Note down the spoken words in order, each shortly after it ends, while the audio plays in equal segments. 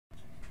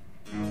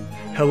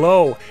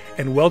Hello,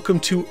 and welcome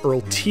to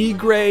Earl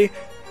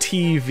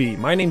TV.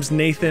 My name's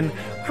Nathan.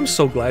 I'm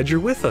so glad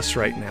you're with us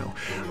right now.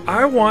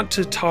 I want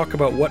to talk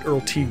about what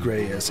Earl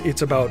is.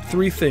 It's about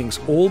three things: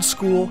 old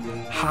school,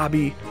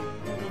 hobby,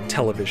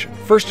 television.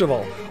 First of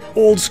all,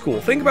 old school.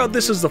 Think about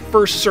this as the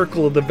first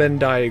circle of the Venn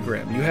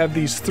diagram. You have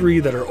these three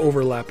that are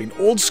overlapping.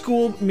 Old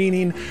school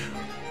meaning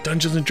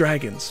Dungeons and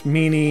Dragons,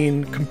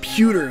 meaning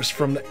computers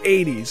from the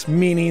 80s,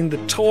 meaning the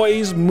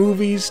toys,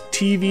 movies,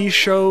 TV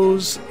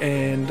shows,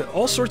 and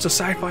all sorts of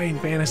sci-fi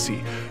and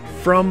fantasy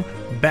from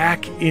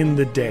back in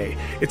the day.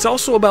 It's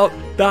also about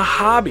the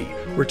hobby.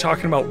 We're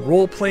talking about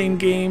role-playing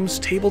games,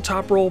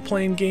 tabletop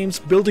role-playing games,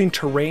 building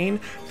terrain,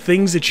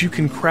 things that you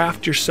can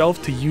craft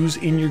yourself to use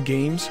in your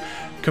games,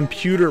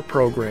 computer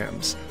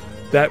programs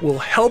that will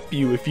help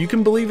you, if you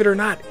can believe it or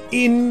not,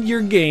 in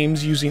your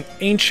games using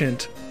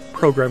ancient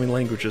programming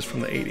languages from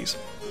the 80s.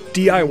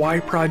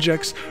 DIY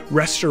projects,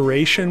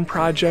 restoration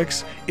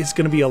projects. It's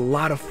going to be a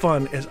lot of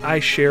fun as I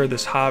share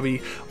this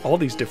hobby, all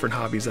these different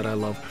hobbies that I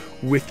love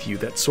with you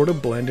that sort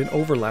of blend and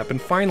overlap.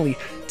 And finally,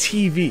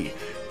 TV,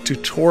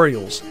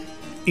 tutorials,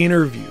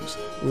 interviews,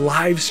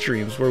 live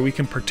streams where we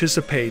can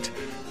participate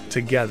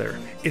together.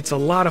 It's a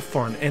lot of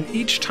fun, and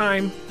each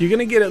time you're going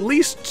to get at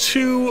least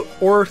 2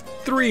 or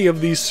 3 of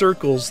these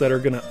circles that are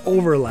going to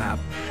overlap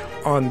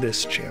on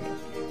this channel.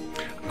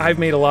 I've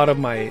made a lot of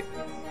my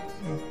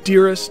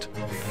dearest,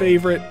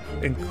 favorite,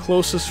 and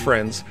closest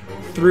friends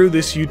through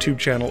this YouTube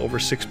channel over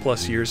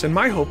 6+ years, and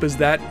my hope is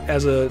that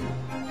as an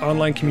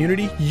online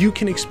community, you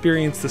can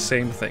experience the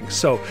same thing.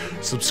 So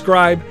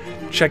subscribe,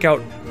 check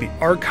out the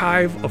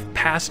archive of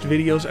past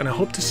videos, and I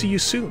hope to see you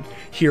soon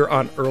here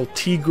on Earl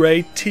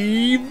TV.